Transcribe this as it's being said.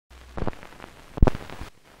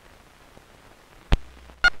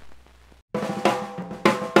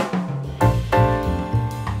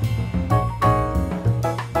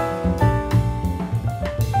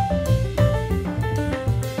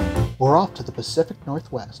the Pacific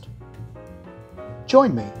Northwest.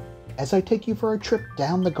 Join me as I take you for a trip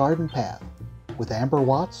down the garden path with Amber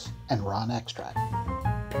Watts and Ron Extract.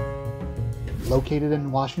 Located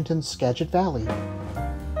in Washington's Skagit Valley,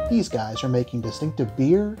 these guys are making distinctive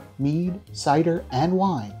beer, mead, cider, and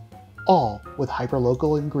wine, all with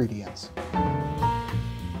hyperlocal ingredients.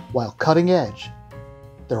 While cutting edge,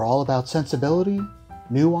 they're all about sensibility,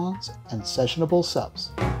 nuance, and sessionable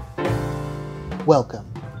subs. Welcome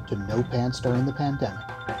to No Pants During the Pandemic.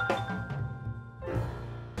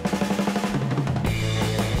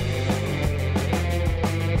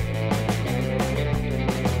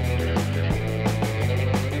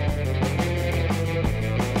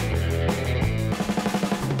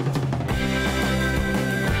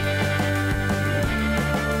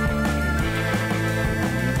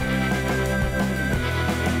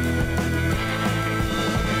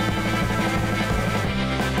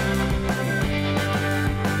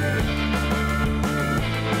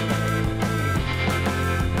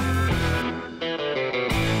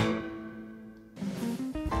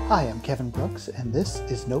 Hi, I'm Kevin Brooks, and this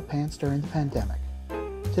is No Pants During the Pandemic.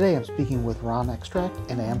 Today I'm speaking with Ron Extract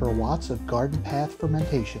and Amber Watts of Garden Path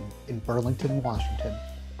Fermentation in Burlington, Washington.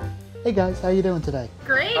 Hey guys, how you doing today?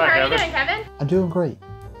 Great, Hi, how are Kevin. you doing, Kevin? I'm doing great.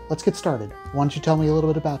 Let's get started. Why don't you tell me a little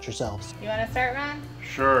bit about yourselves? You want to start, Ron?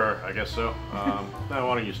 Sure, I guess so. Now,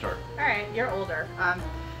 why don't you start? All right, you're older.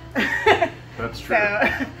 That's true.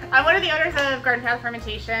 So, I'm one of the owners of Garden Path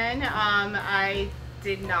Fermentation. I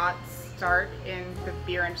did not start in the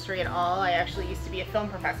beer industry at all. I actually used to be a film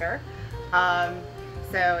professor.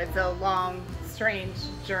 So it's a long, strange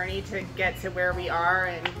journey to get to where we are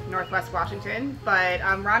in Northwest Washington. But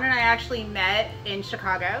Ron and I actually met in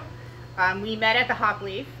Chicago. We met at the Hop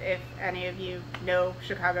Leaf. If any of you know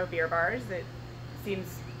Chicago beer bars, it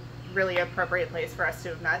seems really appropriate place for us to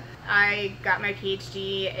have met. I got my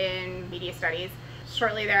PhD in media studies.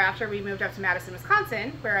 Shortly thereafter, we moved up to Madison,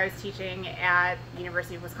 Wisconsin, where I was teaching at the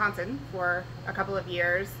University of Wisconsin for a couple of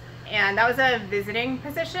years. And that was a visiting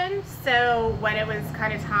position. So when it was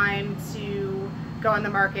kind of time to go on the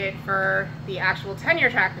market for the actual tenure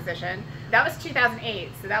track position, that was 2008.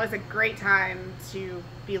 So that was a great time to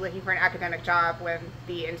be looking for an academic job when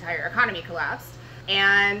the entire economy collapsed.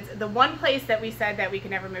 And the one place that we said that we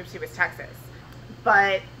could never move to was Texas.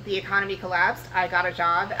 But the economy collapsed. I got a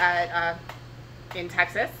job in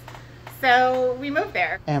Texas, so we moved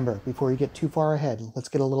there. Amber, before you get too far ahead, let's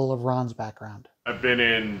get a little of Ron's background. I've been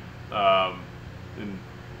in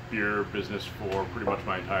beer business for pretty much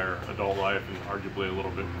my entire adult life, and arguably a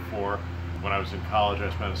little bit before. When I was in college,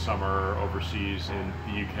 I spent a summer overseas in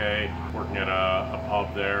the UK, working at a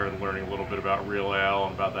pub there and learning a little bit about real ale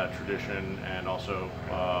and about that tradition, and also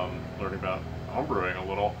learning about homebrewing a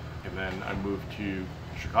little. And then I moved to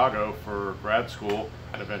Chicago for grad school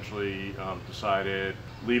and eventually decided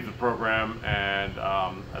to leave the program, and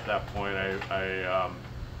at that point I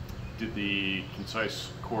did the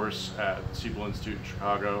concise course at the Siebel Institute in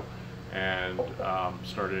Chicago and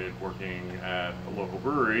started working at a local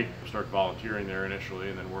brewery. Started volunteering there initially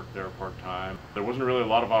and then worked there part-time. There wasn't really a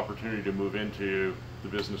lot of opportunity to move into the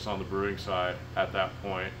business on the brewing side at that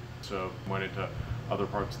point, so went into other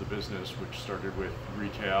parts of the business, which started with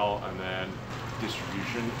retail and then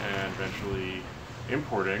distribution and eventually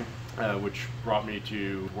importing, which brought me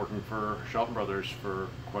to working for Shelton Brothers for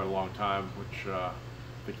quite a long time, which I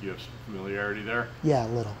think you have some familiarity there. Yeah, a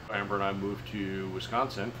little. Amber and I moved to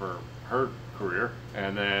Wisconsin for her career,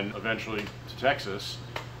 and then eventually to Texas,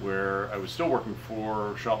 where I was still working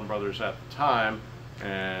for Shelton Brothers at the time,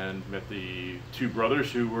 and met the two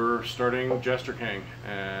brothers who were starting Jester King,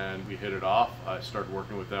 and we hit it off. I started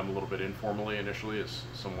working with them a little bit informally initially as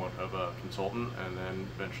somewhat of a consultant, and then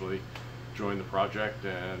eventually joined the project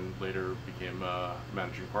and later became a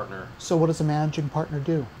managing partner. So what does a managing partner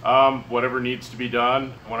do? Whatever needs to be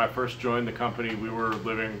done. When I first joined the company, we were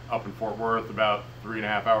living up in Fort Worth, about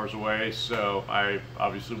 3.5 hours away, so I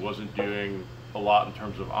obviously wasn't doing a lot in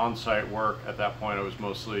terms of on-site work. At that point, I was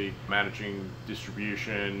mostly managing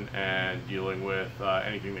distribution and dealing with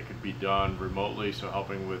anything that could be done remotely, so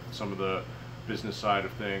helping with some of the business side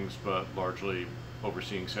of things, but largely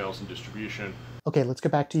overseeing sales and distribution. Okay, let's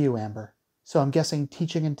get back to you, Amber. So I'm guessing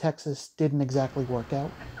teaching in Texas didn't exactly work out?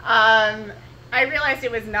 I realized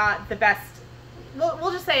it was not the best,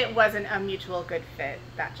 we'll just say it wasn't a mutual good fit,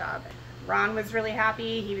 that job. Ron was really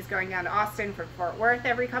happy. He was going down to Austin from Fort Worth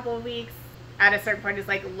every couple of weeks. At a certain point, it's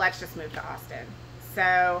like, let's just move to Austin.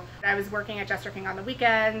 So I was working at Jester King on the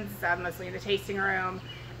weekends, mostly in the tasting room.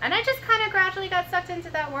 And I just kind of gradually got sucked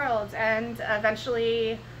into that world. And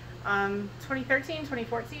eventually, 2013,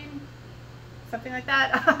 2014, something like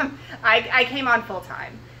that, I came on full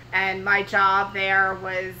time. And my job there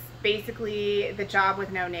was basically the job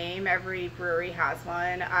with no name. Every brewery has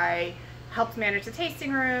one. I helped manage the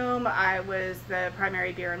tasting room. I was the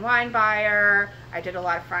primary beer and wine buyer. I did a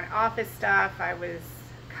lot of front office stuff. I was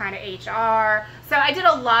kind of HR. So I did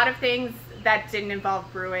a lot of things that didn't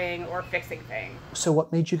involve brewing or fixing things. So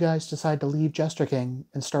what made you guys decide to leave Jester King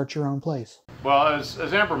and start your own place? Well, as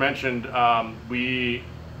Amber mentioned,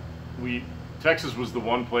 Texas was the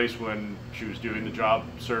one place when she was doing the job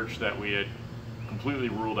search that we had completely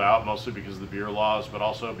ruled out, mostly because of the beer laws, but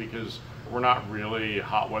also because we're not really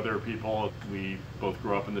hot weather people. We both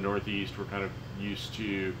grew up in the Northeast. We're kind of used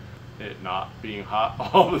to it not being hot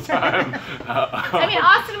all the time. I mean,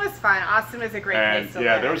 Austin was fun. Austin was a great place to live.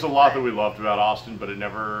 Yeah, there was a lot that we loved about Austin, but it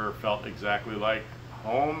never felt exactly like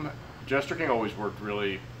home. Jester King always worked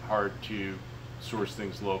really hard to source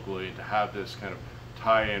things locally and to have this kind of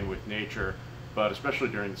tie-in with nature. But especially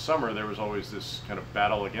during the summer, there was always this kind of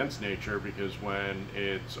battle against nature, because when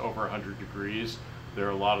it's over 100 degrees, there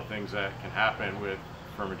are a lot of things that can happen with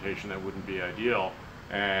fermentation that wouldn't be ideal.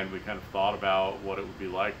 And we kind of thought about what it would be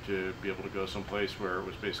like to be able to go someplace where it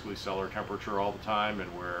was basically cellar temperature all the time, and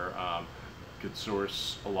where could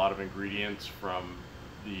source a lot of ingredients from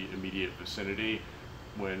the immediate vicinity.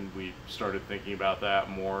 When we started thinking about that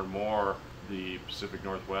more and more, the Pacific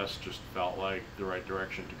Northwest just felt like the right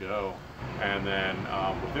direction to go. And then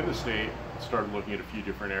within the state, started looking at a few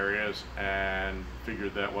different areas and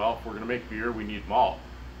figured that, well, if we're going to make beer, we need malt.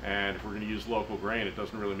 And if we're going to use local grain, it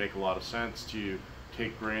doesn't really make a lot of sense to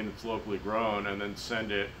take grain that's locally grown and then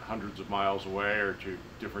send it hundreds of miles away or to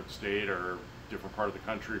a different state or different part of the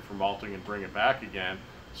country for malting and bring it back again.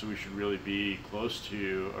 So we should really be close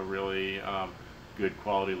to a really good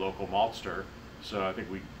quality local maltster. So I think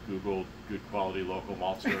we Googled good quality local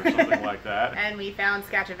maltster or something like that. And we found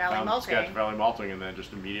Skagit Valley Malting. Skagit Valley Malting, and then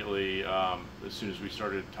just immediately, as soon as we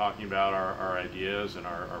started talking about our ideas and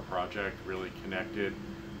our project, really connected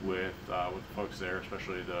with the folks there,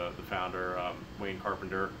 especially the founder, Wayne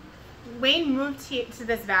Carpenter. Wayne moved to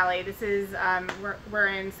this valley. This is, we're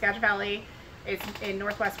in Skagit Valley. It's in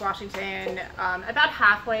Northwest Washington, about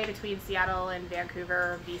halfway between Seattle and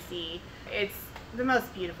Vancouver, BC. It's the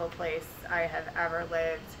most beautiful place I have ever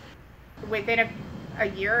lived. Within a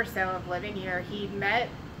year or so of living here, he met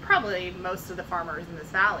probably most of the farmers in this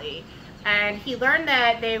valley. And he learned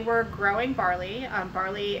that they were growing barley.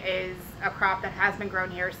 Barley is a crop that has been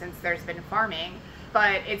grown here since there's been farming,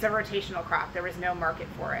 but it's a rotational crop. There was no market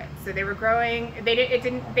for it. So they were growing, they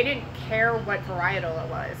didn't care what varietal it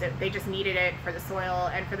was. They just needed it for the soil,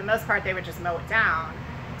 and for the most part, they would just mow it down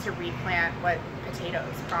to replant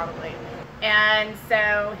potatoes probably. And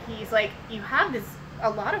so he's like, you have a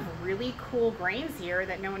lot of really cool grains here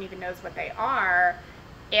that no one even knows what they are,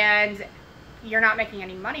 and you're not making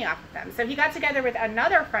any money off of them. So he got together with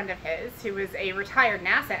another friend of his who was a retired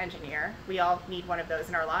NASA engineer. We all need one of those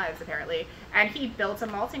in our lives, apparently. And he built a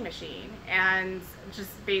malting machine and just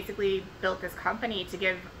basically built this company to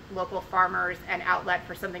give local farmers an outlet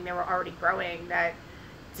for something they were already growing that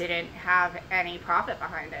didn't have any profit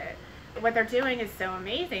behind it. What they're doing is so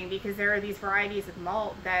amazing, because there are these varieties of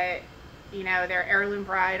malt that, you know, they're heirloom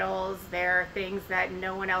varietals, they're things that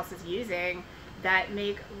no one else is using, that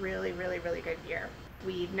make really, really, really good beer.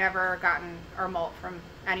 We've never gotten our malt from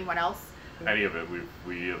anyone else. Any of it.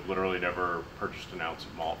 We have literally never purchased an ounce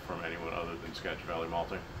of malt from anyone other than Skagit Valley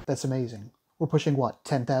Malting. That's amazing. We're pushing, what,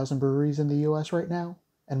 10,000 breweries in the US right now?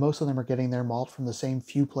 And most of them are getting their malt from the same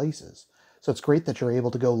few places. So it's great that you're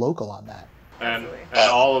able to go local on that. And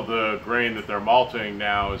all of the grain that they're malting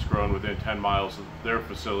now is grown within 10 miles of their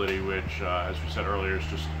facility, which, as we said earlier, is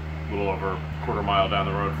just a little over a quarter mile down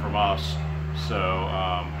the road from us. So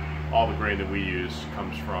all the grain that we use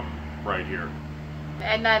comes from right here.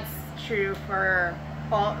 And that's true for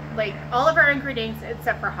all of our ingredients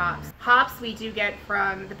except for hops. Hops we do get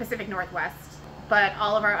from the Pacific Northwest, but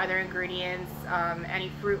all of our other ingredients,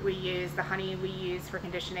 any fruit we use, the honey we use for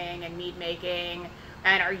conditioning and mead making,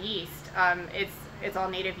 and our yeast, it's all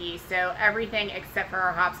native yeast. So everything except for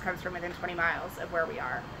our hops comes from within 20 miles of where we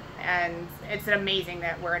are. And it's amazing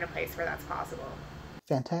that we're in a place where that's possible.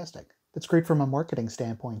 Fantastic. That's great from a marketing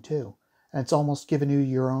standpoint too. And it's almost given you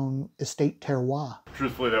your own estate terroir.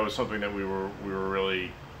 Truthfully, that was something that we were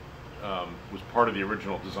really, was part of the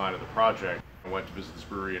original design of the project. I went to visit this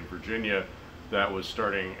brewery in Virginia that was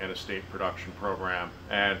starting an estate production program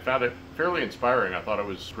and found it fairly inspiring. I thought it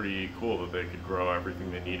was pretty cool that they could grow everything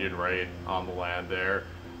they needed right on the land there.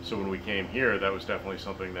 So when we came here, that was definitely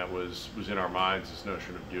something that was in our minds, this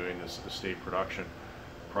notion of doing this estate production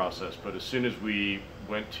process. But as soon as we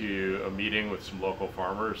went to a meeting with some local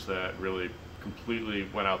farmers that really completely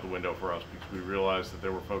went out the window for us, because we realized that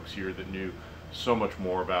there were folks here that knew so much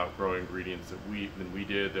more about growing ingredients than we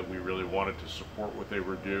did, that we really wanted to support what they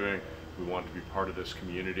were doing. We wanted to be part of this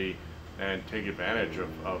community and take advantage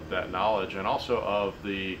of that knowledge, and also of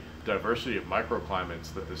the diversity of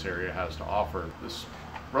microclimates that this area has to offer. This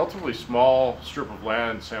relatively small strip of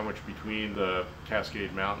land sandwiched between the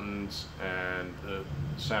Cascade Mountains and the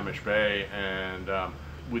Samish Bay, and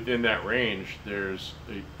within that range there's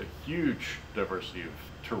a huge diversity of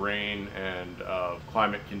terrain and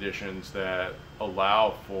climate conditions that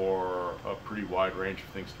allow for a pretty wide range of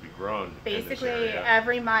things to be grown. Basically,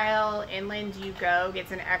 every mile inland you go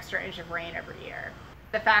gets an extra inch of rain every year.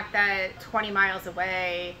 The fact that 20 miles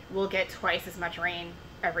away we'll get twice as much rain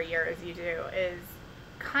every year as you do is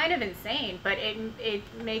kind of insane, but it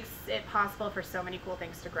makes it possible for so many cool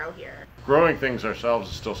things to grow here. Growing things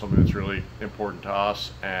ourselves is still something that's really important to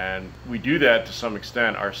us, and we do that to some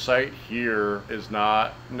extent. Our site here is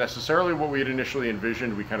not necessarily what we had initially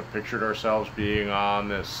envisioned. We kind of pictured ourselves being on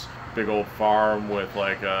this big old farm with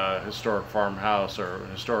like a historic farmhouse or a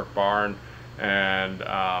historic barn, and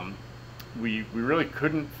we really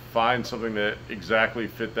couldn't find something that exactly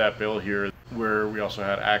fit that bill here, where we also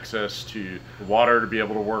had access to water to be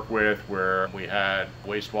able to work with, where we had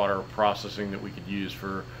wastewater processing that we could use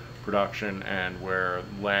for production, and where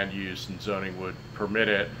land use and zoning would permit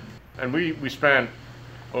it. And we spent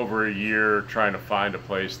over a year trying to find a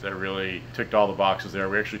place that really ticked all the boxes there.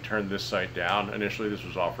 We actually turned this site down. Initially, this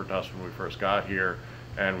was offered to us when we first got here,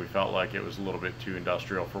 and we felt like it was a little bit too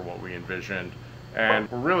industrial for what we envisioned.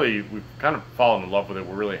 And we've kind of fallen in love with it.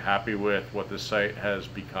 We're really happy with what this site has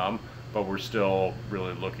become, but we're still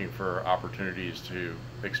really looking for opportunities to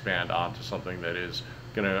expand onto something that is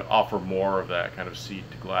going to offer more of that kind of seed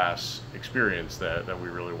to glass experience that we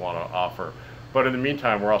really want to offer. But in the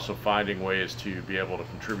meantime, we're also finding ways to be able to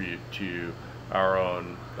contribute to our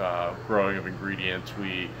own growing of ingredients.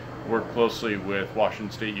 We work closely with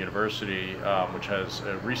Washington State University, which has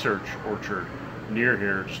a research orchard near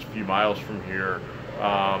here, just a few miles from here,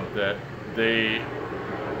 that they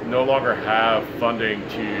no longer have funding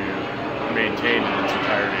to maintain in its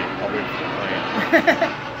entirety all the way to the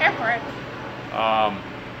plant. Airport.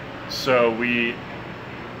 So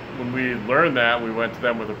when we learned that, we went to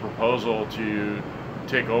them with a proposal to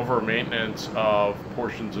take over maintenance of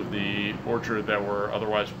portions of the orchard that were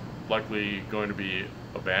otherwise likely going to be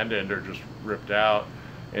abandoned or just ripped out,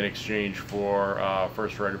 in exchange for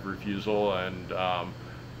first right of refusal and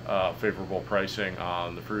favorable pricing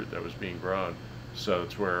on the fruit that was being grown. So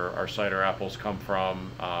it's where our cider apples come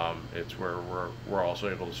from. It's where we're also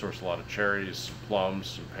able to source a lot of cherries,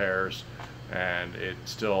 plums, and pears, and it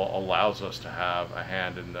still allows us to have a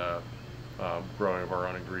hand in the growing of our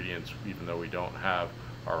own ingredients, even though we don't have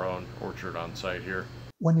our own orchard on site here.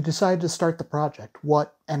 When you decided to start the project,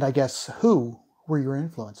 what, and I guess who, were your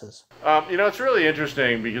influences? It's really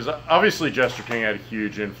interesting, because obviously Jester King had a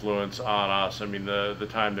huge influence on us. I mean, the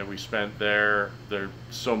time that we spent there's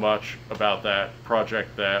so much about that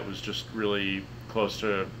project that was just really close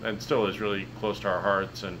to, and still is really close to our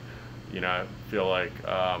hearts. And I feel like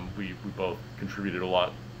we both contributed a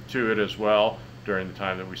lot to it as well during the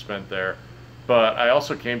time that we spent there. But I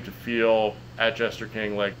also came to feel at Jester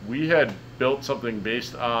King like we had built something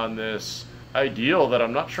based on this ideal that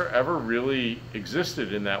I'm not sure ever really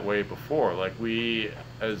existed in that way before. Like, we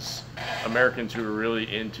as Americans who are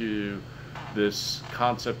really into this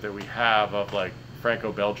concept that we have of like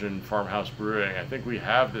Franco-Belgian farmhouse brewing, I think we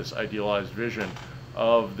have this idealized vision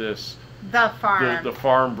of this the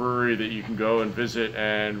farm brewery that you can go and visit,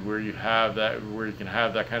 and where you can have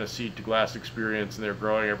that kind of seed to glass experience, and they're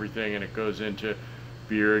growing everything, and it goes into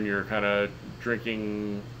beer, and you're kind of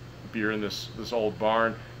drinking beer in this old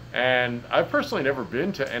barn. And I've personally never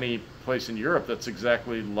been to any place in Europe that's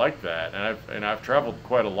exactly like that, and I've traveled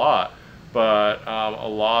quite a lot, but a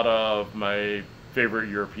lot of my favorite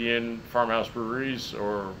European farmhouse breweries,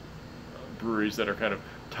 or breweries that are kind of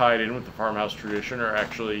tied in with the farmhouse tradition, are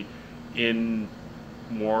actually in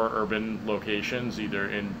more urban locations, either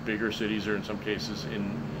in bigger cities or in some cases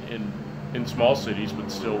in small cities,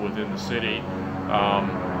 but still within the city.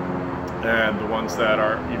 And the ones that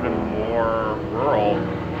are even more rural,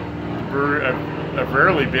 I've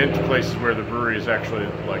rarely been to places where the brewery is actually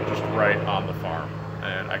like just right on the farm,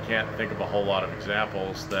 and I can't think of a whole lot of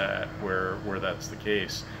examples where that's the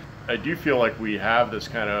case. I do feel like we have this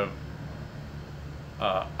kind of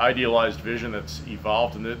idealized vision that's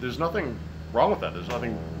evolved, and there's nothing wrong with that. There's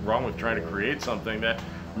nothing wrong with trying to create something that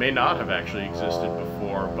may not have actually existed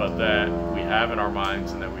before, but that we have in our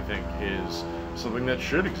minds and that we think is something that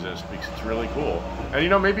should exist because it's really cool.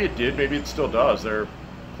 And maybe it did, maybe it still does. There are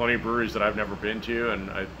plenty of breweries that I've never been to, and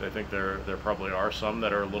I think there probably are some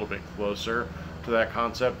that are a little bit closer to that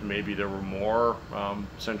concept. Maybe there were more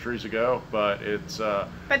centuries ago, but it's...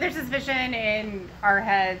 But there's this vision in our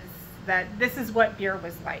heads that this is what beer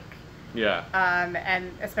was like. Yeah.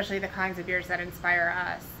 And especially the kinds of beers that inspire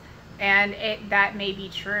us. And that may be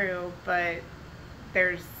true, but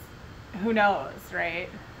there's... who knows, right?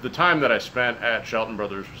 The time that I spent at Shelton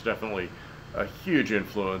Brothers was definitely a huge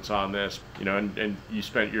influence on this, you know, and you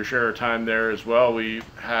spent your share of time there as well. We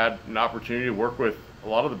had an opportunity to work with a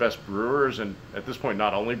lot of the best brewers, and at this point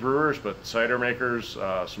not only brewers but cider makers,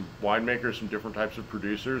 some winemakers, some different types of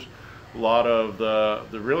producers, a lot of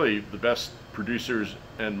the really the best producers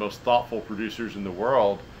and most thoughtful producers in the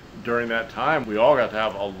world. During that time, we all got to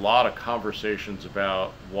have a lot of conversations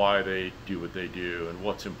about why they do what they do and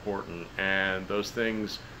what's important, and those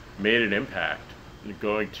things made an impact.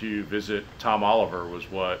 Going to visit Tom Oliver was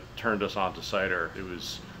what turned us on to cider. It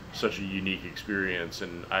was such a unique experience,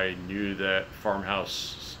 and I knew that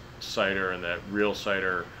farmhouse cider and that real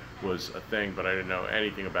cider was a thing, but I didn't know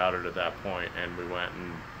anything about it at that point. And we went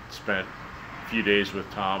and spent a few days with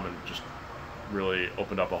Tom and just really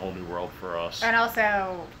opened up a whole new world for us. And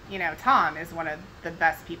also, you know, Tom is one of the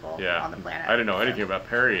best people on the planet. I didn't know anything about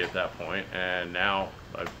Perry at that point, and now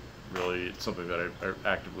it's something that I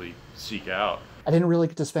actively seek out. I didn't really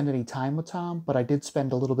get to spend any time with Tom, but I did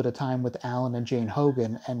spend a little bit of time with Alan and Jane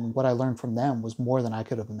Hogan, and what I learned from them was more than I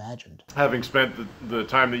could have imagined. Having spent the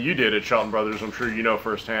time that you did at Shelton Brothers, I'm sure you know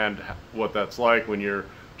firsthand what that's like when you're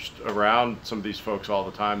just around some of these folks all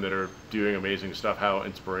the time that are doing amazing stuff, how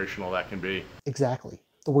inspirational that can be. Exactly.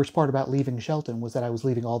 The worst part about leaving Shelton was that I was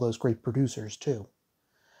leaving all those great producers too.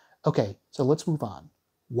 Okay, so let's move on.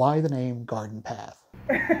 Why the name Garden Path?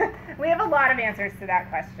 We have a lot of answers to that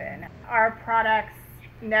question. Our products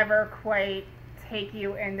never quite take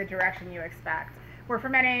you in the direction you expect. We're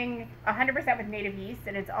fermenting 100% with native yeast,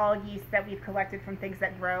 and it's all yeast that we've collected from things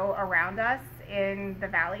that grow around us in the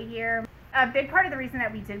valley here. A big part of the reason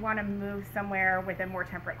that we did want to move somewhere with a more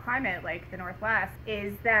temperate climate like the Northwest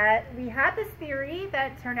is that we had this theory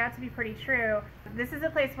that turned out to be pretty true. This is a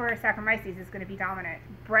place where Saccharomyces is going to be dominant.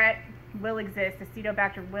 Brett will exist,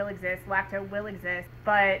 Acetobacter will exist, Lacto will exist,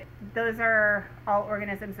 but those are all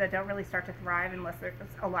organisms that don't really start to thrive unless there's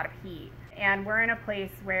a lot of heat. And we're in a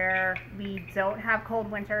place where we don't have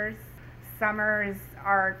cold winters. Summers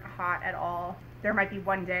aren't hot at all. There might be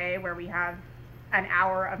one day where we have an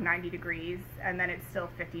hour of 90 degrees and then it's still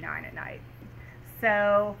 59 at night.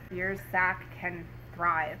 So your sac can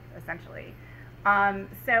thrive essentially.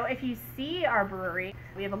 So if you see our brewery,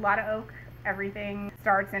 we have a lot of oak. Everything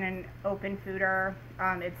starts in an open foeder.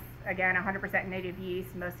 It's again 100% native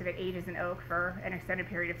yeast. Most of it ages in oak for an extended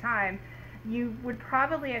period of time. You would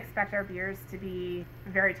probably expect our beers to be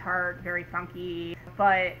very tart, very funky,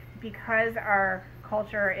 but because our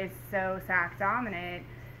culture is so sac dominant,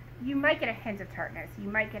 you might get a hint of tartness, you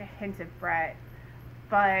might get a hint of Brett,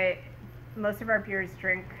 but most of our beers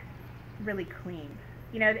drink really clean.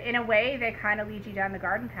 You know, in a way, they kind of lead you down the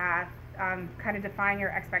garden path, kind of defying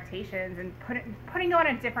your expectations and putting you on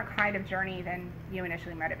a different kind of journey than you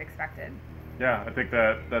initially might have expected. Yeah, I think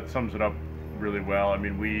that sums it up really well. I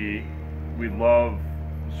mean, we love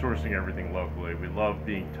sourcing everything locally. We love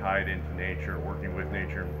being tied into nature, working with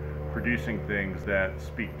nature, producing things that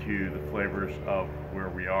speak to the flavors of where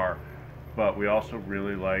we are. But we also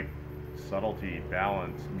really like subtlety,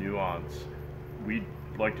 balance, nuance. We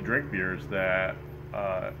like to drink beers that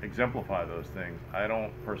exemplify those things. I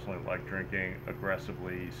don't personally like drinking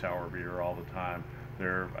aggressively sour beer all the time.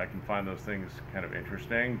 I can find those things kind of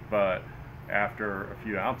interesting, but after a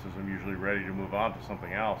few ounces, I'm usually ready to move on to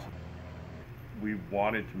something else. We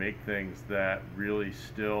wanted to make things that really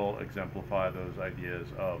still exemplify those ideas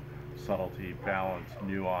of subtlety, balance,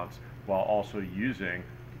 nuance, while also using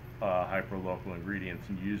hyper-local ingredients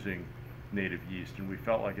and using native yeast. And we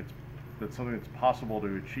felt like that's something that's possible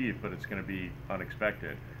to achieve, but it's going to be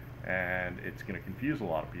unexpected. And it's going to confuse a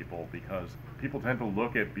lot of people because people tend to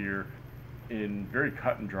look at beer in very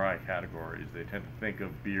cut and dry categories. They tend to think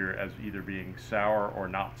of beer as either being sour or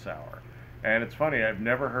not sour. And it's funny, I've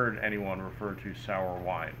never heard anyone refer to sour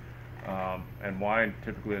wine. And wine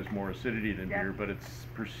typically has more acidity than beer, but it's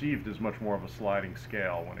perceived as much more of a sliding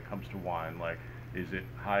scale when it comes to wine. Like, is it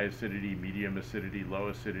high acidity, medium acidity, low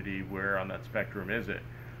acidity? Where on that spectrum is it?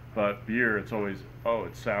 But beer, it's always, oh,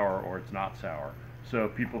 it's sour or it's not sour. So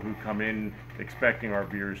people who come in expecting our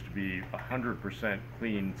beers to be 100%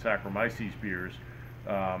 clean Saccharomyces beers,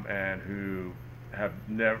 and who have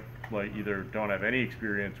never, like, either don't have any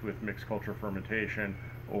experience with mixed culture fermentation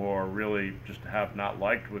or really just have not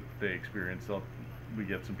liked what they experience, they'll we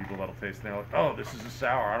get some people that'll taste and they're like, oh, this is a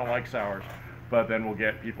sour, I don't like sours. But then we'll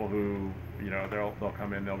get people who, they'll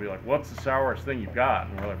come in, they'll be like, what's the sourest thing you've got?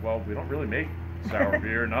 And we're like, well, we don't really make sour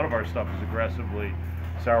beer. None of our stuff is aggressively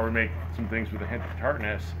sour. We make some things with a hint of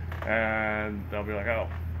tartness. And they'll be like, oh,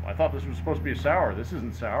 I thought this was supposed to be a sour. This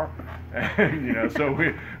isn't sour. And, so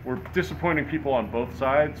we're disappointing people on both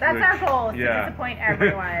sides. That's our goal, is to disappoint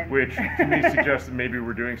everyone. Which to me suggests that maybe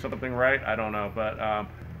we're doing something right. I don't know. But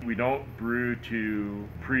we don't brew to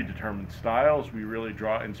predetermined styles. We really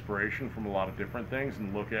draw inspiration from a lot of different things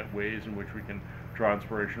and look at ways in which we can draw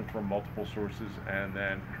inspiration from multiple sources and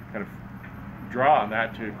then kind of draw on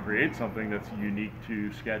that to create something that's unique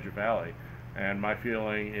to Skagit Valley. And my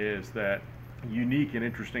feeling is that unique and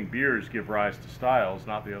interesting beers give rise to styles,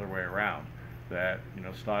 not the other way around. That,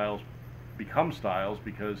 styles become styles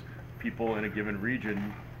because people in a given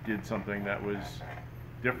region did something that was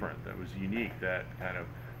different, that was unique, that kind of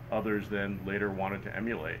others then later wanted to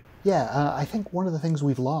emulate. Yeah, I think one of the things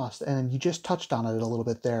we've lost, and you just touched on it a little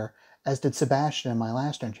bit there, as did Sebastian in my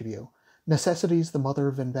last interview, necessity is the mother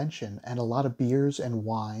of invention, and a lot of beers and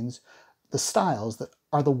wines, the styles that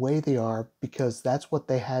are the way they are because that's what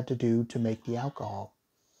they had to do to make the alcohol.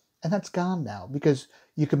 And that's gone now because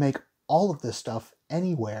you can make all of this stuff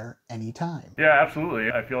anywhere, anytime. Yeah,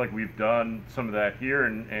 absolutely. I feel like we've done some of that here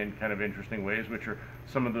in kind of interesting ways, which are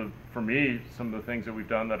for me, some of the things that we've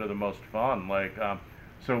done that are the most fun. Like,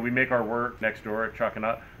 so we make our wort next door at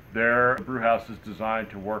Chuckanut. Their brew house is designed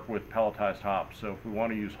to work with pelletized hops. So if we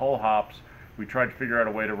want to use whole hops, we tried to figure out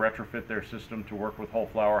a way to retrofit their system to work with whole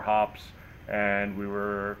flower hops. And we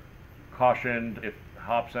were cautioned, if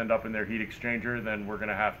hops end up in their heat exchanger, then we're going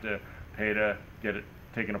to have to pay to get it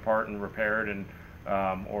taken apart and repaired and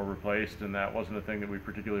or replaced, and that wasn't a thing that we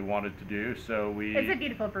particularly wanted to do. So it's a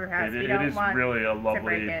beautiful brew house. It is really a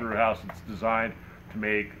lovely brew house. It's designed to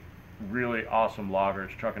make really awesome lagers.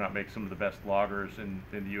 Chuckanut makes some of the best lagers in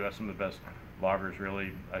the U.S., some of the best lagers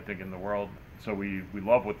really, I think, in the world. So we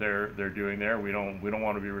love what they're doing there. We don't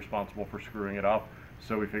want to be responsible for screwing it up.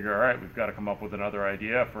 So we figure, all right, we've got to come up with another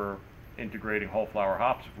idea for integrating whole flower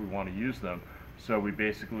hops if we want to use them. So we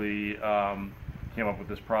basically came up with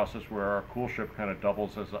this process where our cool ship kind of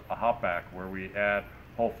doubles as a hop back, where we add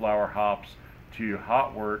whole flower hops to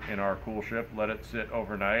hot wort in our cool ship, let it sit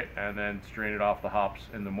overnight, and then strain it off the hops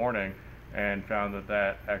in the morning, and found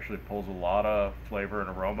that actually pulls a lot of flavor and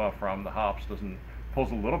aroma from the hops.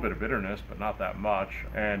 Pulls a little bit of bitterness, but not that much.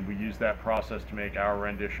 And we use that process to make our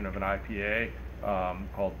rendition of an IPA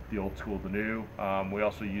called the Old School, the New. We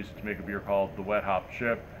also use it to make a beer called the Wet Hop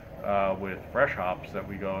Chip with fresh hops that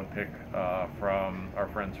we go and pick from our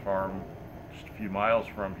friend's farm just a few miles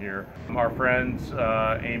from here. Our friends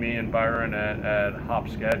Amy and Byron at Hop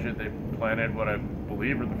Skagit, they planted what I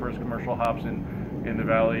believe are the first commercial hops in the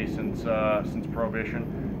valley since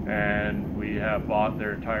Prohibition, and we have bought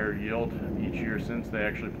their entire yield each year since. They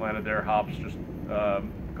actually planted their hops just a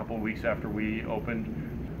couple of weeks after we opened.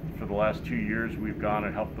 For the last 2 years, we've gone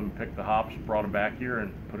and helped them pick the hops, brought them back here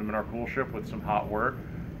and put them in our cool ship with some hot wort.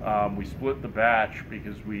 We split the batch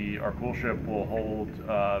because our cool ship will hold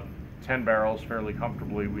 10 barrels fairly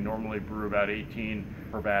comfortably. We normally brew about 18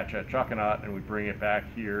 per batch at Chuckanut, and we bring it back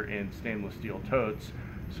here in stainless steel totes.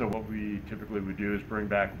 So what we typically would do is bring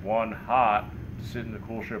back one hot to sit in the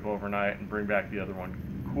cool ship overnight and bring back the other one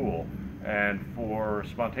cool. And for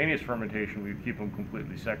spontaneous fermentation, we would keep them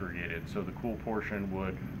completely segregated. So the cool portion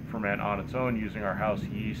would ferment on its own using our house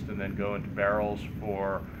yeast and then go into barrels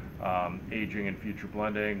for aging and future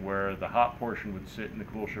blending, where the hot portion would sit in the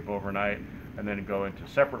cool ship overnight and then go into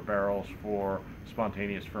separate barrels for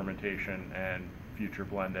spontaneous fermentation and future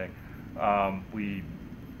blending. We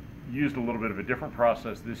used a little bit of a different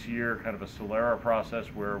process this year, kind of a Solera process,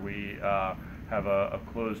 where we have a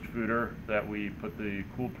closed foeder that we put the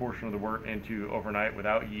cooled portion of the wort into overnight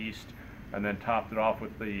without yeast, and then topped it off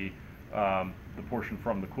with the portion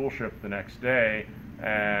from the cool ship the next day,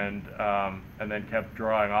 and then kept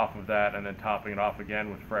drawing off of that and then topping it off again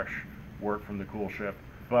with fresh wort from the cool ship.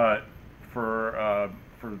 But for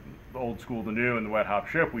the Old School, the New, and the Wet Hop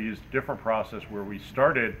Ship, we used a different process where we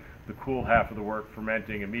started the cool half of the wort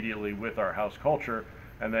fermenting immediately with our house culture,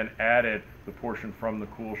 and then added the portion from the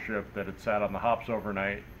cool ship that had sat on the hops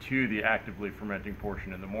overnight to the actively fermenting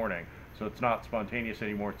portion in the morning. So it's not spontaneous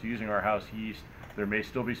anymore. It's using our house yeast. There may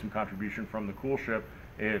still be some contribution from the cool ship.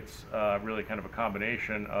 It's really kind of a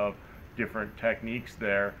combination of different techniques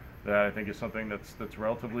there that I think is something that's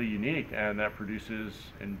relatively unique, and that produces,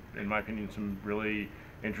 in my opinion, some really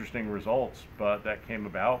interesting results. But that came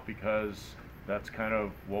about because that's kind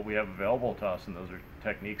of what we have available to us, and those are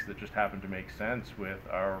techniques that just happen to make sense with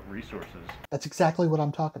our resources. That's exactly what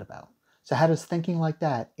I'm talking about. So how does thinking like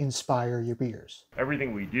that inspire your beers?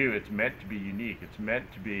 Everything we do, it's meant to be unique. It's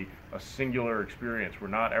meant to be a singular experience. We're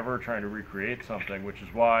not ever trying to recreate something, which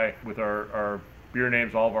is why with our beer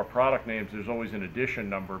names, all of our product names, there's always an edition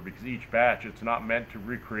number, because each batch, it's not meant to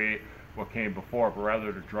recreate what came before, but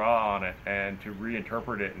rather to draw on it and to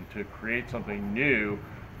reinterpret it and to create something new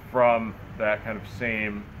from that kind of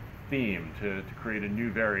same theme, to create a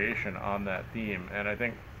new variation on that theme. And I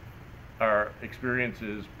think our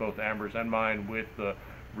experiences, both Amber's and mine, with the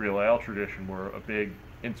real ale tradition were a big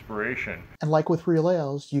inspiration. And like with real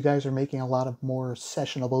ales, you guys are making a lot of more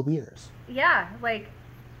sessionable beers. Yeah, like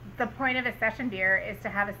the point of a session beer is to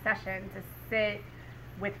have a session, to sit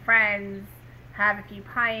with friends, have a few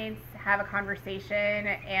pints, have a conversation,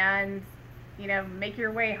 and make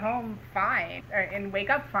your way home fine, and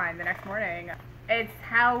wake up fine the next morning. It's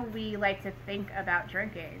how we like to think about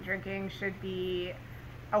drinking. Drinking should be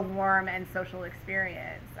a warm and social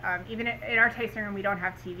experience. Even in our tasting room, we don't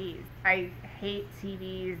have TVs. I hate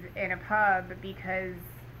TVs in a pub because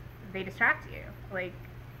they distract you. Like,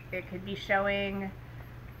 it could be showing,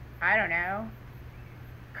 I don't know,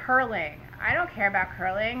 curling. I don't care about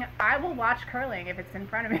curling. I will watch curling if it's in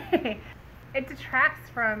front of me. It detracts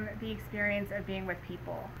from the experience of being with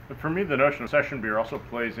people. But for me, the notion of session beer also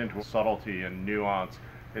plays into subtlety and nuance.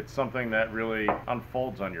 It's something that really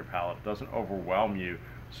unfolds on your palate. It doesn't overwhelm you.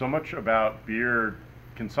 So much about beer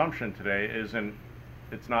consumption today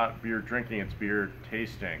it's not beer drinking, it's beer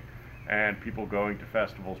tasting. And people going to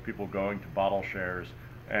festivals, people going to bottle shares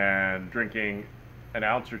and drinking an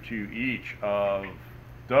ounce or two each of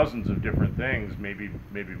dozens of different things, maybe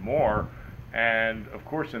more. And of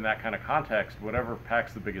course, in that kind of context, whatever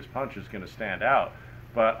packs the biggest punch is going to stand out.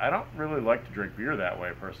 But I don't really like to drink beer that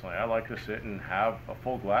way personally. I like to sit and have a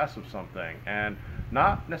full glass of something and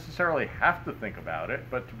not necessarily have to think about it,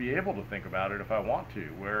 but to be able to think about it if I want to,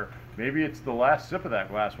 where maybe it's the last sip of that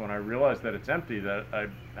glass when I realize that it's empty, that I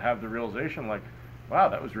have the realization like, wow,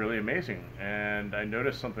 that was really amazing. And I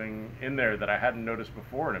noticed something in there that I hadn't noticed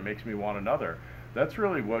before, and it makes me want another. That's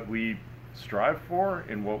really what we strive for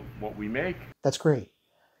in what we make. That's great.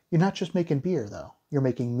 You're not just making beer, though. You're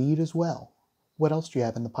making mead as well. What else do you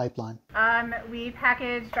have in the pipeline? We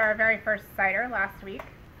packaged our very first cider last week.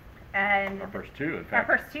 And our first two, in fact.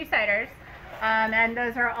 Our first two ciders. And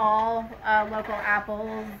those are all local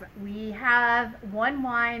apples. We have one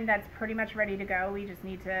wine that's pretty much ready to go. We just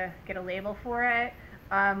need to get a label for it.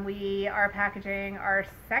 We are packaging our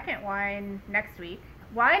second wine next week.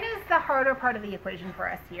 Wine is the harder part of the equation for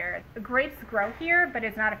us here. The grapes grow here, but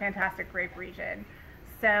it's not a fantastic grape region.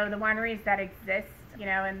 So the wineries that exist,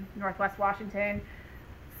 in Northwest Washington,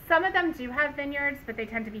 some of them do have vineyards, but they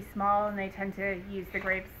tend to be small and they tend to use the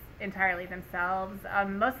grapes entirely themselves.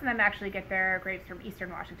 Most of them actually get their grapes from Eastern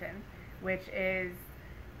Washington, which is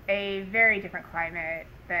a very different climate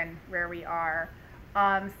than where we are.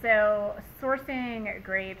 So sourcing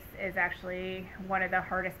grapes is actually one of the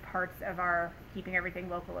hardest parts of our keeping everything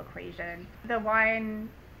local equation. The wine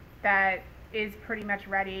that is pretty much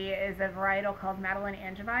ready is a varietal called Madeleine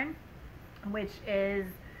Angevine, which is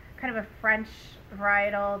kind of a French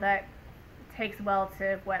varietal that takes well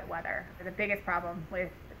to wet weather. The biggest problem with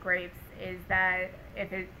grapes is that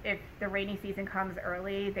if the rainy season comes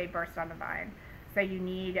early, they burst on the vine. So you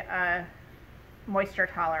need a moisture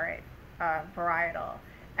tolerant varietal.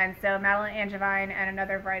 And so Madeleine Angevine and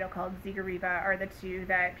another varietal called Ziegeriba are the two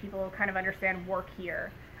that people kind of understand work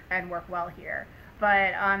here and work well here.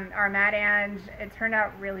 But our Mad Ange, it turned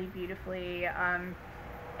out really beautifully.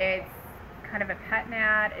 It's kind of a pet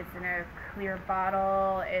nat, it's in a clear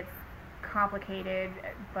bottle, it's complicated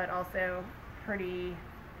but also pretty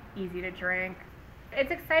easy to drink.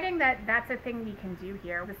 It's exciting that that's a thing we can do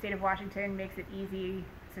here. The state of Washington makes it easy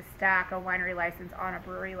to stack a winery license on a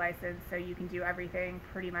brewery license, so you can do everything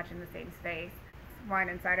pretty much in the same space. Wine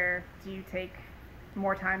and cider do take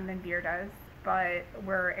more time than beer does, but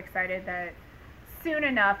we're excited that soon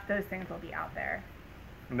enough those things will be out there.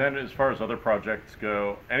 And then as far as other projects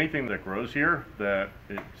go, anything that grows here that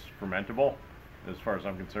it's fermentable, as far as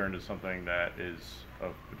I'm concerned, is something that is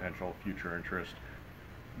of potential future interest.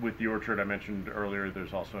 With the orchard I mentioned earlier,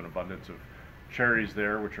 there's also an abundance of cherries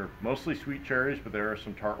there, which are mostly sweet cherries, but there are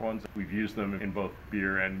some tart ones. We've used them in both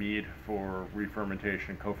beer and mead for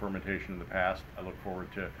re-fermentation, co-fermentation in the past. I look forward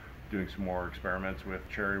to doing some more experiments with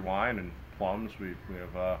cherry wine and plums. We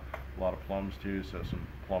have a lot of plums too, so some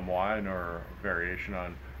plum wine or a variation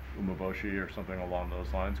on umeboshi or something along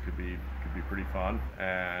those lines could be pretty fun.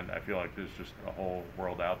 And I feel like there's just a whole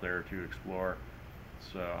world out there to explore.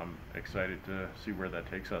 So I'm excited to see where that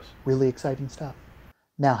takes us. Really exciting stuff.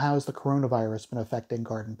 Now, how has the coronavirus been affecting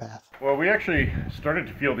Garden Path? Well, we actually started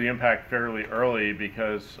to feel the impact fairly early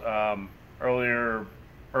because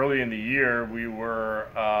early in the year,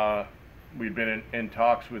 we'd been in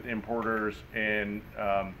talks with importers in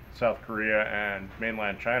South Korea and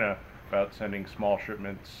mainland China about sending small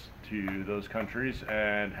shipments to those countries,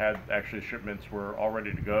 and had actually shipments were all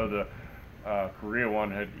ready to go. The Korea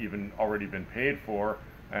one had even already been paid for,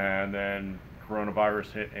 and then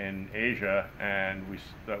coronavirus hit in Asia, and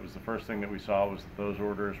that was the first thing that we saw, was that those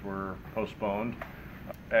orders were postponed.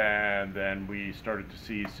 And then we started to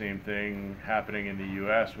see the same thing happening in the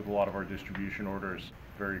US with a lot of our distribution orders.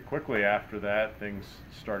 Very quickly after that, things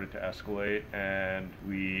started to escalate, and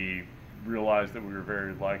we realized that we were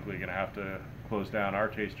very likely going to have to close down our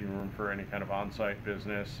tasting room for any kind of on-site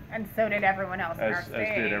business. And so did everyone else in our state.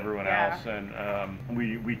 As did everyone else. And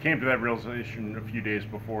we came to that realization a few days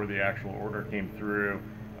before the actual order came through.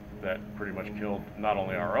 That pretty much killed not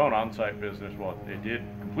only our own on-site business, well, it did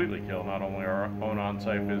completely kill not only our own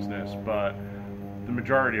on-site business, but the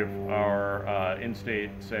majority of our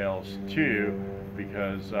in-state sales too,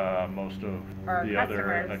 because most of the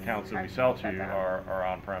other accounts that we sell to are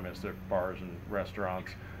on-premise. They're bars and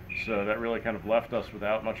restaurants. So that really kind of left us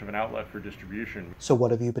without much of an outlet for distribution. So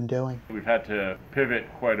what have you been doing? We've had to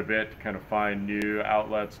pivot quite a bit to kind of find new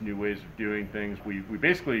outlets, new ways of doing things. We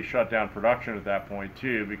basically shut down production at that point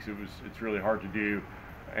too, because it's really hard to do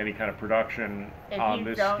any kind of production on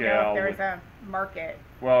this scale. If you don't know if there's a market.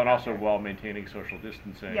 Well, and also while maintaining social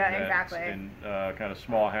distancing. Yeah, exactly. In kind of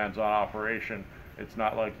small hands-on operation. It's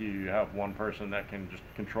not like you have one person that can just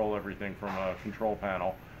control everything from a control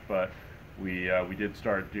panel, but we did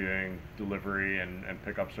start doing delivery and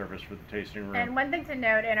pickup service for the tasting room. And one thing to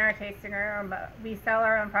note, in our tasting room, we sell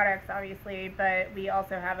our own products, obviously, but we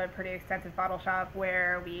also have a pretty extensive bottle shop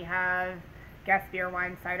where we have guest beer,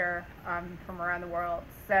 wine, cider from around the world.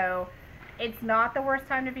 So it's not the worst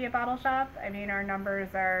time to be a bottle shop. I mean, our numbers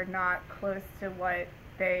are not close to what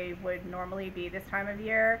they would normally be this time of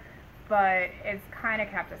year, but it's kind of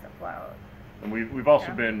kept us afloat. And we've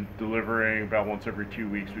also been delivering about once every 2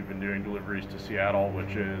 weeks. We've been doing deliveries to Seattle,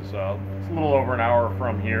 which is it's a little over an hour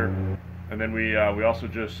from here. And then we also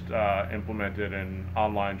just implemented an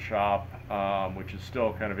online shop, which is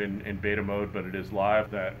still kind of in beta mode, but it is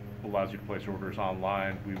live. That allows you to place orders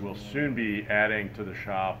online. We will soon be adding to the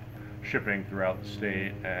shop shipping throughout the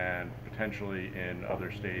state and potentially in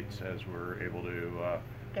other states as we're able to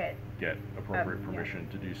get appropriate permission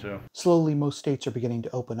to do so. Slowly, most states are beginning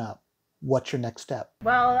to open up. What's your next step?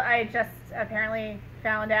 Well, I just apparently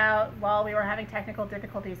found out while we were having technical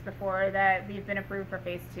difficulties before that we've been approved for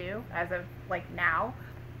phase 2 as of now.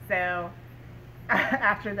 So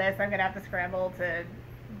after this, I'm gonna have to scramble to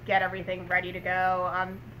get everything ready to go.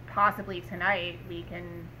 Possibly tonight we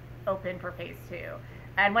can open for phase 2.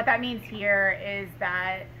 And what that means here is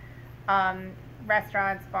that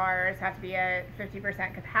restaurants, bars have to be at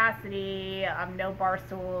 50% capacity, no bar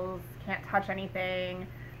stools, can't touch anything.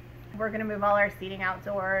 We're going to move all our seating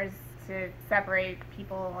outdoors to separate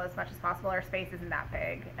people as much as possible. Our space isn't that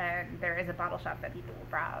big, and there is a bottle shop that people will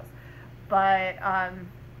browse. But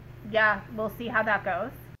yeah, we'll see how that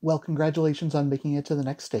goes. Well, congratulations on making it to the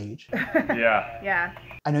next stage. Yeah.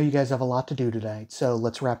 I know you guys have a lot to do tonight, so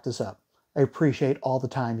let's wrap this up. I appreciate all the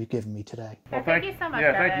time you've given me today. Well, thank you so much,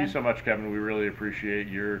 Kevin. Thank you so much, Kevin. We really appreciate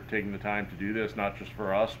your taking the time to do this, not just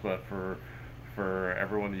for us, but for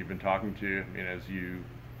everyone that you've been talking to. I mean, as you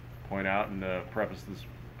point out in the preface of this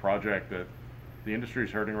project, that the industry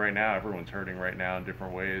is hurting right now. Everyone's hurting right now in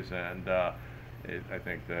different ways, and I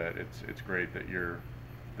think that it's great that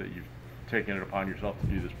you've taken it upon yourself to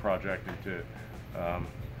do this project and to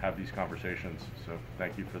have these conversations. So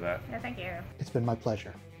thank you for that. Yeah, thank you. It's been my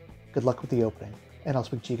pleasure. Good luck with the opening, and I'll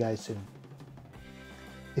speak to you guys soon.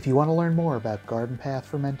 If you want to learn more about Garden Path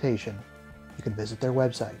Fermentation, you can visit their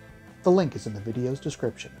website. The link is in the video's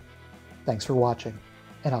description. Thanks for watching,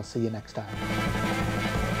 and I'll see you next time.